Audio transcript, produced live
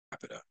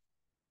wrap it up.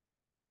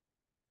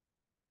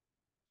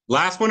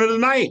 Last one of the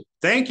night.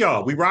 Thank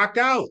y'all. We rocked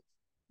out.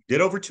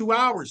 Did over 2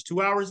 hours,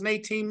 2 hours and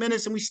 18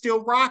 minutes, and we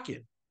still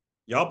rocking.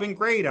 Y'all been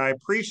great. I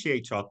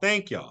appreciate y'all.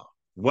 Thank y'all.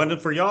 If it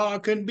wasn't for y'all, I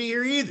couldn't be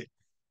here either.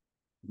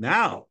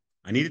 Now,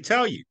 I need to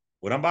tell you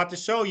what I'm about to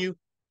show you.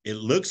 It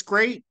looks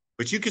great,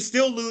 but you can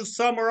still lose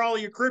some or all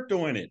of your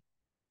crypto in it.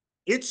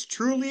 It's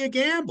truly a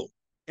gamble.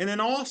 And then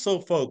also,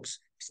 folks,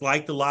 it's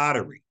like the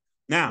lottery.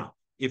 Now,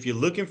 if you're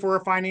looking for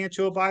a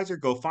financial advisor,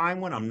 go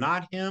find one. I'm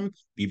not him.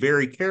 Be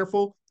very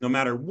careful. No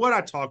matter what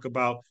I talk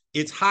about,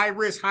 it's high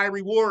risk, high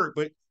reward,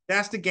 but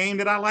that's the game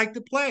that I like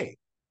to play.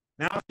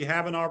 Now, if you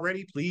haven't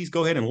already, please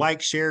go ahead and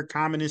like, share,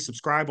 comment, and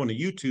subscribe on the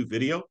YouTube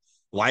video.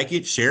 Like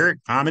it, share it,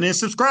 comment, and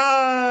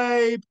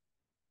subscribe.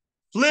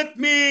 Flip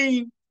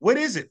me. What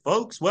is it,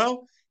 folks?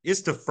 Well,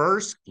 it's the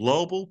first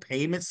global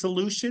payment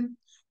solution.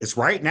 It's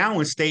right now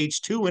in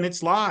stage 2 and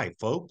it's live,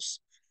 folks.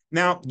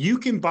 Now, you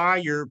can buy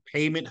your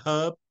payment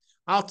hub.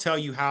 I'll tell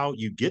you how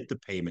you get the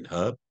payment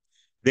hub.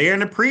 They're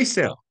in a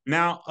pre-sale.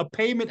 Now, a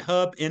payment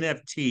hub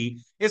NFT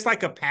is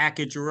like a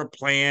package or a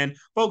plan.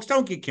 Folks,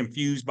 don't get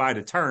confused by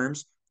the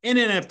terms. An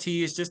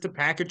NFT is just a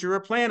package or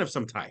a plan of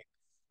some type.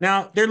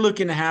 Now, they're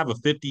looking to have a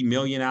 50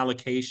 million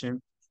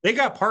allocation. They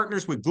got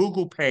partners with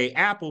Google Pay,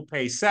 Apple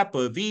Pay,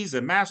 SEPA,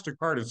 Visa,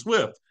 MasterCard, and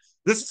Swift.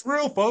 This is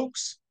real,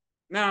 folks.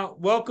 Now,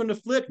 welcome to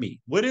Flip Me.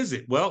 What is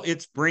it? Well,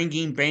 it's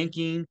bringing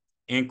banking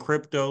and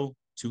crypto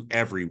to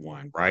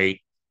everyone, right?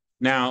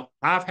 Now,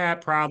 I've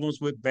had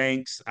problems with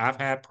banks. I've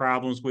had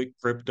problems with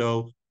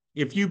crypto.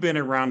 If you've been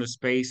around the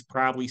space,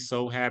 probably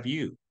so have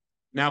you.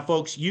 Now,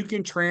 folks, you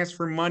can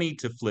transfer money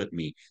to Flip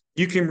Me.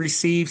 You can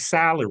receive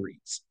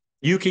salaries.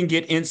 You can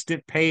get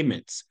instant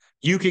payments.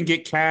 You can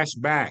get cash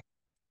back.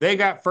 They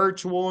got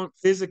virtual,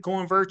 physical,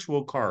 and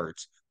virtual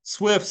cards,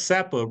 Swift,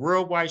 SEPA,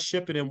 worldwide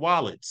shipping, and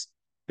wallets.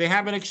 They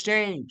have an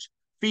exchange,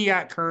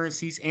 fiat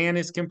currencies, and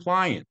it's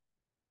compliant.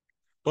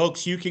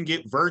 Folks, you can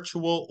get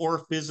virtual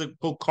or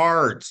physical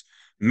cards,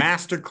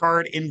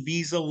 MasterCard and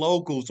Visa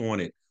logos on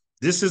it.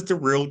 This is the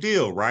real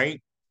deal, right?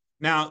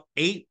 Now,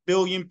 8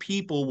 billion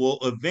people will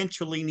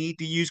eventually need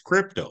to use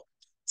crypto.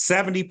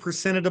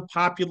 70% of the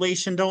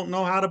population don't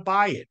know how to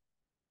buy it.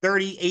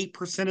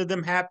 38% of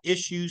them have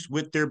issues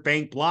with their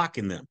bank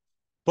blocking them.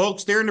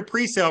 Folks, they're in the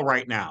pre-sale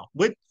right now.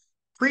 What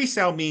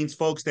pre-sale means,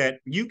 folks, that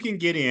you can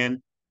get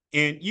in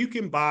and you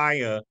can buy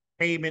a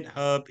payment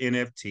hub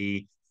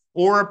NFT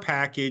or a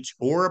package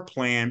or a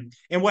plan.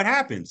 And what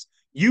happens?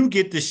 You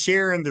get to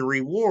share in the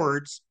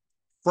rewards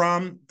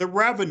from the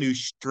revenue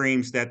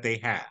streams that they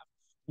have.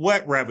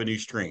 What revenue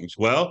streams?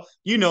 Well,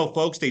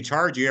 folks, they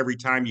charge you every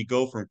time you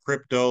go from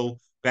crypto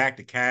back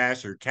to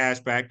cash or cash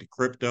back to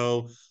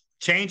crypto.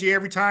 Change it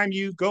every time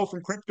you go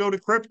from crypto to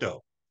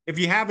crypto. If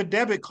you have a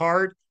debit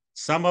card,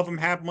 some of them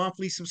have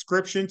monthly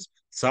subscriptions,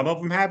 some of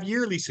them have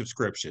yearly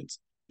subscriptions.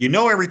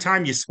 Every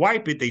time you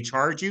swipe it, they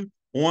charge you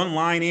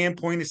online and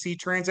point of see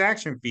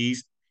transaction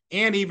fees,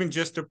 and even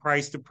just the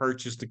price to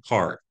purchase the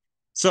card.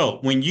 So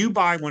when you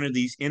buy one of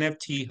these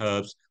NFT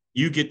hubs,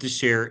 you get to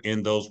share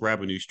in those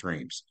revenue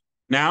streams.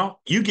 Now,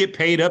 you get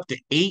paid up to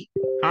 8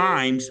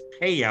 times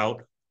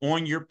payout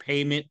on your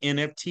payment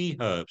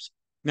NFT hubs.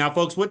 Now,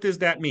 folks, what does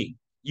that mean?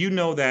 You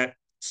know that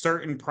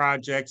certain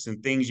projects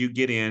and things you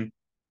get in,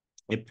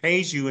 it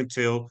pays you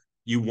until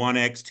you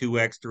 1x,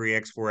 2x,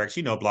 3x,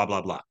 4x, blah,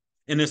 blah, blah.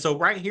 And then so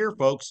right here,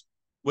 folks,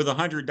 with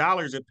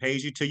 $100, it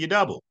pays you till you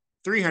double.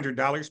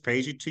 $300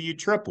 pays you till you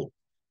triple.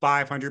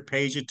 500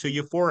 pays you till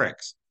you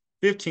 4x.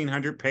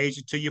 1,500 pays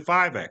you till you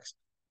 5x.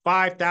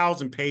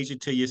 5,000 pays you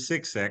till you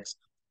 6x.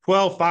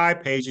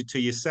 12,500 pays you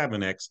till you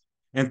 7x.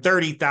 And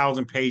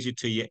 30,000 pays you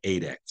till you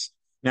 8x.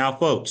 Now,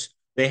 folks,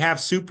 they have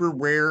super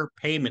rare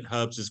payment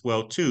hubs as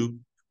well, too,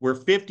 where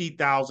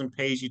 50,000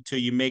 pays you till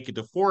you make it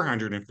to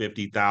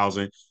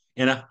 450,000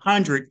 and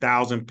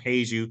 100,000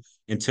 pays you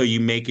until you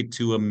make it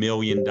to $1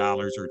 million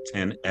or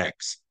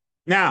 10x.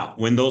 Now,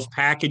 when those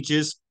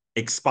packages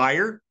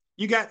expire,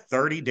 you got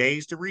 30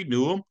 days to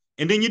renew them,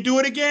 and then you do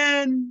it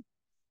again.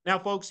 Now,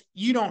 folks,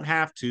 you don't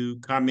have to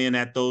come in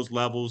at those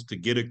levels to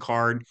get a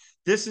card.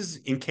 This is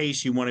in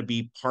case you want to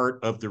be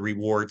part of the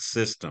reward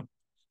system.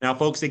 Now,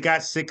 folks, they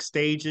got 6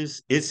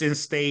 stages. It's in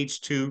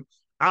stage 2.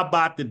 I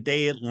bought the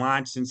day it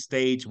launched in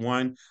stage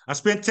 1. I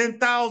spent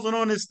 10,000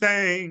 on this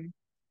thing.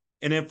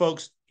 And then,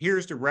 folks,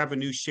 here's the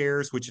revenue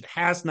shares, which it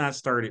has not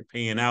started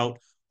paying out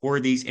for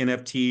these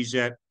NFTs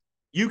yet.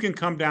 You can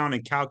come down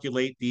and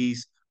calculate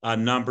these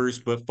numbers,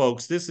 but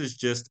folks, this is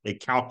just a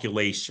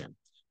calculation.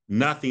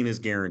 Nothing is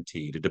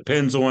guaranteed. It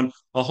depends on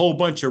a whole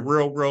bunch of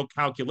real world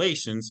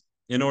calculations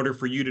in order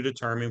for you to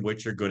determine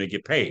what you're going to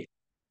get paid.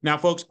 Now,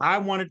 folks, I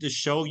wanted to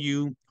show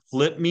you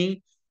Flip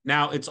Me.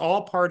 Now, it's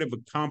all part of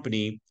a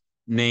company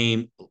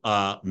named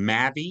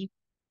MAVIE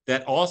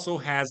that also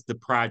has the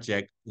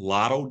project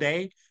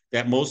LOTTODAY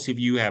that most of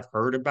you have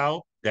heard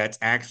about that's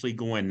actually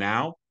going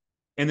now.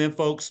 And then,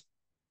 folks,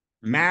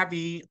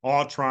 MAVIE,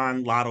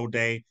 Ultron,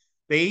 LOTTODAY,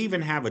 they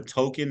even have a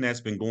token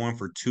that's been going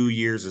for 2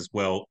 years as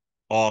well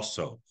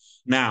also.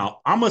 Now,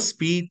 I'm going to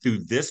speed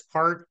through this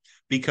part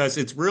because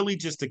it's really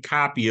just a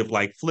copy of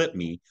like Flip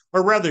Me,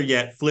 or rather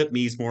yet, Flip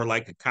Me is more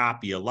like a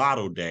copy of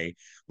Lotto Day.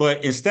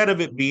 But instead of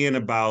it being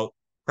about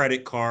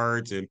credit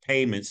cards and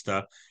payment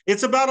stuff,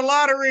 it's about a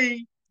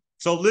lottery.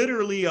 So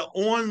literally an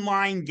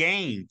online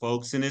game,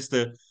 folks, and it's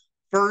the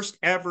first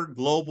ever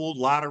global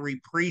lottery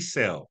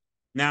pre-sale.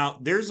 Now,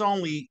 there's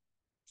only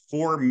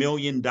 $4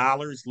 million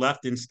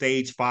left in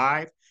stage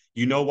five.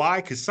 You know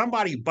why? Because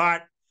somebody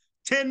bought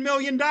 $10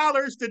 million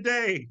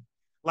today.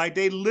 Like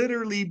they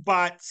literally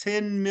bought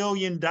 $10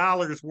 million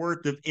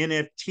worth of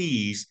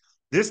NFTs.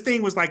 This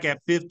thing was like at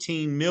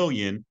 15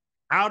 million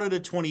out of the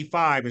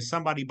 25, and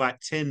somebody bought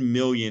 10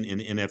 million in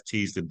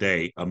NFTs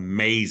today.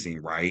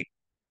 Amazing, right?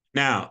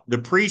 Now, the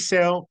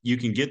pre-sale, you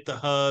can get the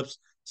hubs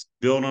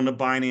built on the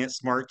Binance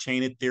Smart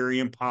Chain,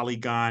 Ethereum,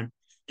 Polygon.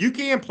 You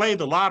can play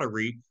the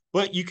lottery,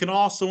 but you can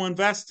also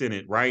invest in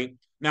it, right?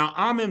 Now,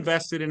 I'm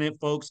invested in it,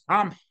 folks.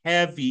 I'm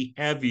heavy,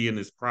 heavy in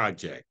this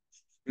project.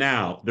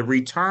 Now, the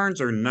returns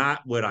are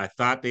not what I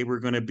thought they were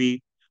going to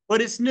be,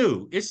 but it's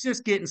new. It's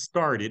just getting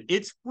started.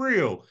 It's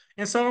real.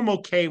 And so I'm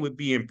okay with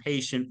being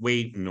patient,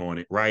 waiting on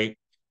it, right?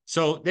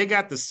 So they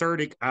got the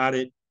CertiK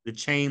audit, the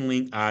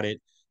Chainlink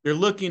audit. They're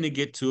looking to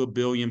get to 1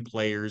 billion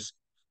players,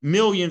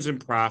 millions in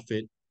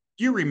profit.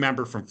 You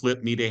remember from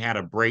Flip Me, they had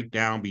a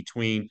breakdown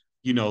between,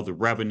 the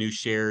revenue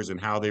shares and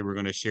how they were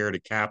going to share the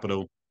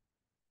capital.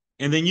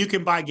 And then you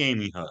can buy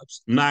gaming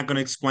hubs. I'm not going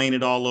to explain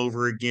it all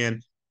over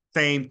again.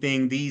 Same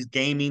thing. These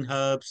gaming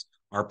hubs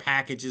are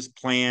packages,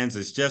 plans.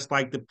 It's just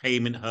like the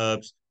payment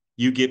hubs.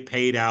 You get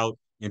paid out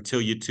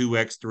until you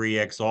 2x,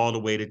 3x, all the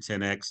way to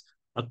 10x.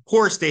 Of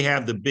course, they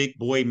have the big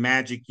boy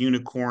magic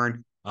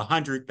unicorn,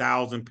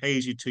 100,000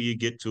 pays you till you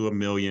get to 1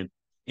 million.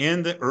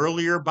 And the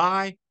earlier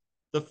buy,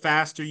 the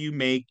faster you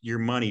make your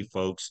money,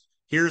 folks.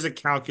 Here's a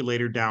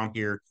calculator down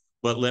here,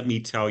 but let me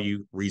tell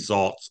you,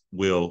 results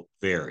will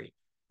vary.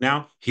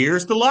 Now,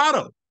 here's the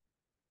lotto.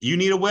 You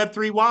need a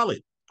Web3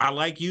 wallet. I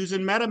like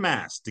using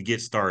MetaMask to get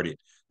started.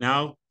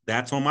 Now,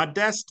 that's on my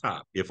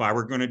desktop. If I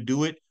were going to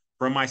do it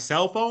from my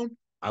cell phone,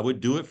 I would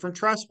do it from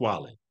Trust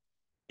Wallet.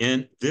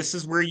 And this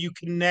is where you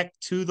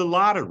connect to the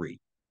lottery.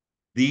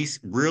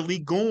 These really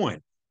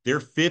going. They're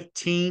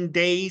 15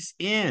 days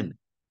in.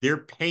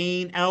 They're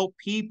paying out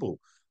people.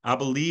 I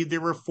believe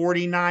there were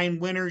 49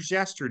 winners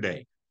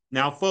yesterday.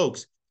 Now,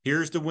 folks,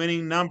 here's the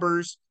winning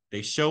numbers.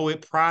 They show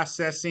it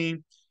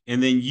processing,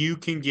 and then you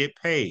can get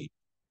paid.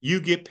 You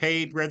get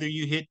paid whether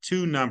you hit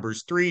 2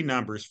 numbers, 3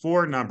 numbers,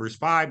 4 numbers,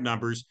 5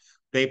 numbers.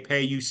 They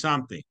pay you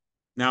something.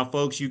 Now,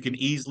 folks, you can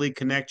easily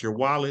connect your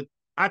wallet.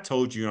 I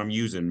told you I'm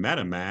using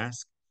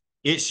MetaMask.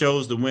 It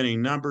shows the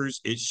winning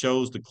numbers. It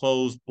shows the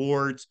closed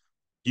boards.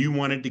 You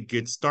wanted to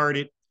get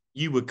started,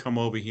 you would come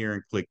over here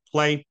and click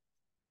play.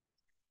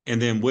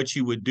 And then what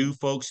you would do,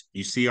 folks,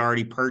 you see I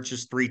already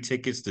purchased 3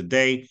 tickets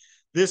today.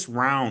 This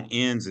round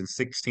ends in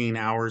 16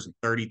 hours and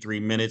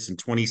 33 minutes and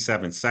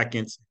 27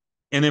 seconds.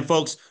 And then,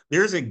 folks,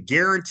 there's a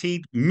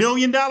guaranteed $1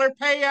 million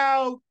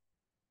payout.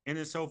 And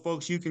then so,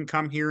 folks, you can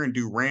come here and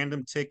do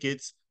random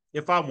tickets.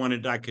 If I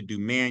wanted, I could do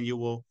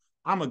manual.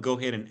 I'm going to go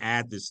ahead and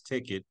add this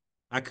ticket.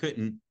 I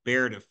couldn't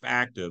bear the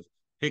fact of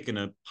picking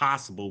a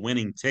possible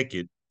winning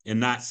ticket and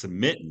not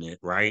submitting it,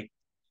 right?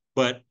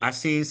 But I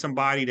seen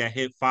somebody that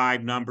hit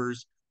 5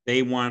 numbers.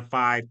 They won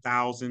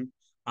 5,000.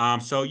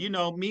 So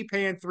me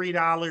paying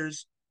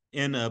 $3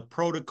 in a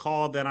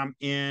protocol that I'm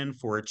in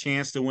for a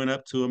chance to win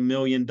up to $1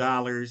 million,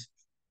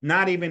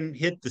 not even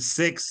hit the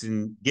six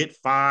and get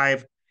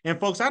five. And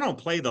folks, I don't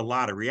play the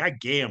lottery. I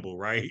gamble,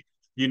 right?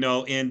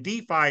 And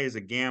DeFi is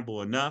a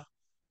gamble enough.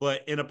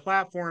 But in a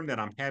platform that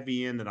I'm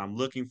heavy in, that I'm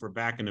looking for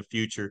back in the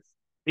future,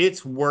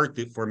 it's worth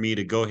it for me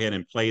to go ahead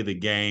and play the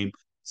game,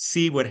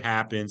 see what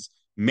happens.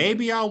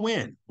 Maybe I'll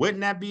win.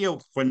 Wouldn't that be a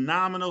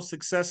phenomenal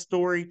success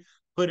story?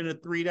 Put in a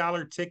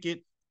 $3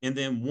 ticket and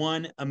then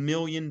won $1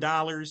 million,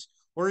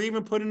 or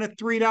even put in a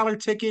 $3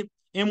 ticket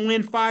and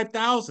win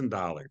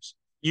 $5,000.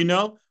 You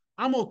know,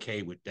 I'm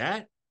okay with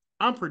that.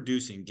 I'm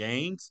producing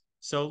gains.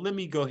 So let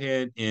me go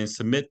ahead and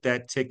submit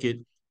that ticket.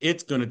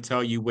 It's going to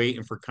tell you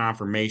waiting for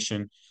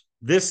confirmation.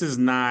 This is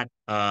not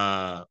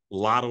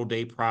Lotto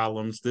Day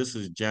problems. This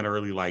is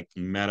generally like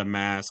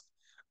MetaMask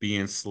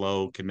being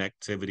slow,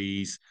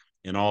 connectivities,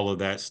 and all of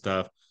that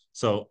stuff.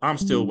 So I'm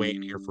still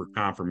waiting here for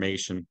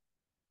confirmation.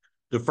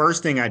 The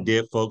first thing I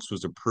did, folks,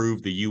 was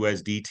approve the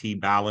USDT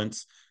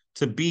balance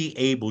to be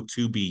able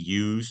to be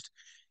used.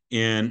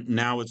 And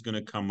now it's going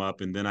to come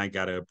up, and then I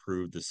got to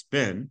approve the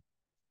spin.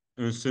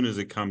 And as soon as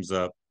it comes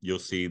up, you'll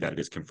see that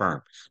it's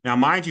confirmed. Now,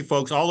 mind you,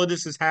 folks, all of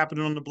this is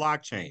happening on the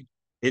blockchain.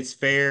 It's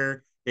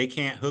fair. They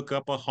can't hook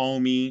up a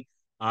homie.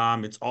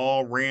 It's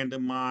all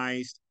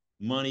randomized,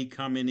 money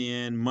coming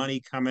in, money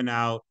coming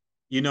out.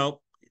 You know,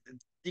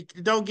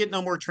 it don't get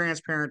no more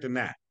transparent than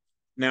that.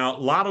 Now,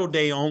 Lotto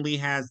Day only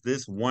has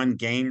this one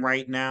game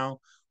right now,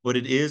 but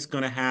it is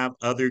going to have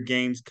other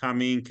games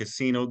coming,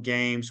 casino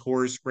games,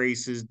 horse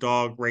races,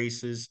 dog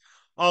races,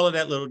 all of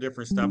that little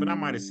different stuff. And I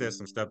might have said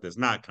some stuff that's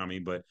not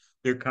coming, but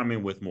they're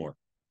coming with more.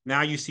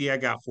 Now you see I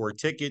got 4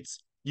 tickets.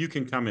 You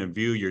can come and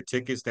view your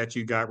tickets that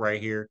you got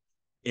right here.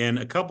 And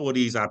a couple of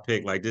these I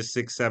picked, like this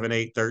 6, 7,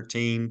 8,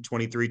 13,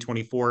 23,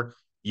 24.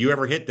 You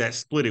ever hit that,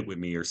 split it with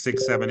me, or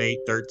 6, 7, 8,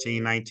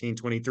 13, 19,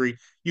 23.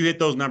 You hit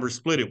those numbers,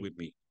 split it with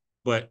me.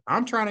 But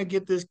I'm trying to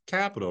get this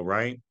capital,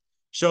 right?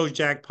 Shows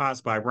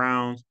jackpots by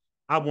rounds.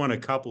 I won a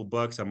couple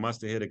bucks. I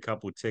must have hit a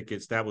couple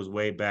tickets. That was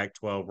way back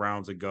 12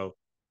 rounds ago.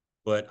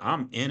 But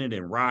I'm in it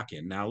and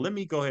rocking. Now, let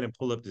me go ahead and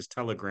pull up this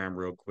Telegram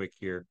real quick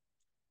here.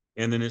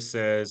 And then it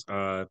says,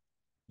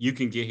 you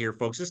can get here,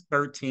 folks. It's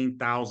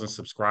 13,000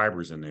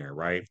 subscribers in there,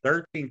 right?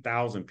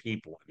 13,000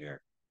 people in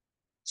there.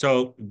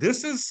 So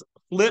this is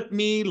Flip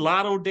Me,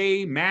 Lotto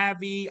Day,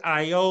 MAVIE,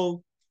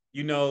 IO.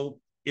 You know,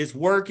 it's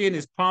working,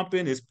 it's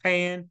pumping, it's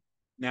paying.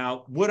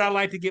 Now, would I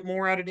like to get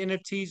more out of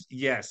NFTs?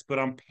 Yes, but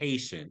I'm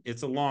patient.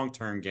 It's a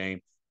long-term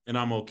game, and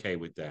I'm okay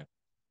with that.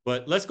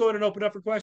 But let's go ahead and open up for questions.